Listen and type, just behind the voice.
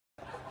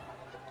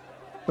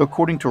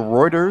According to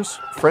Reuters,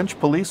 French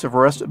police have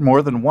arrested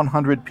more than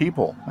 100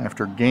 people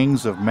after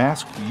gangs of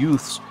masked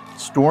youths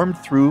stormed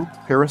through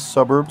Paris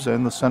suburbs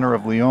and the center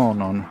of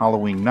Lyon on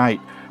Halloween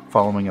night,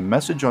 following a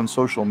message on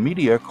social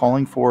media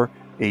calling for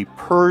a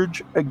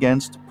purge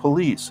against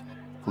police.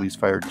 Police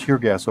fired tear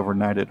gas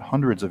overnight at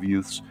hundreds of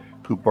youths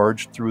who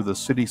barged through the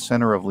city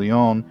center of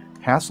Lyon,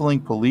 hassling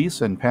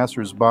police and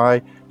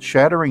passers-by,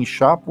 shattering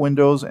shop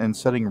windows and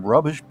setting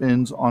rubbish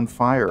bins on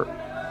fire.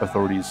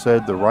 Authorities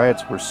said the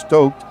riots were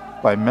stoked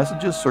by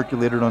messages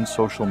circulated on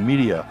social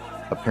media,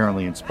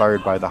 apparently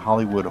inspired by the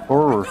Hollywood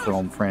horror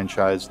film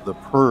franchise The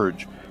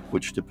Purge,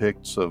 which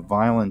depicts a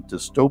violent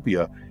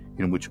dystopia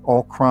in which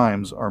all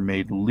crimes are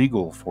made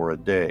legal for a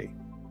day.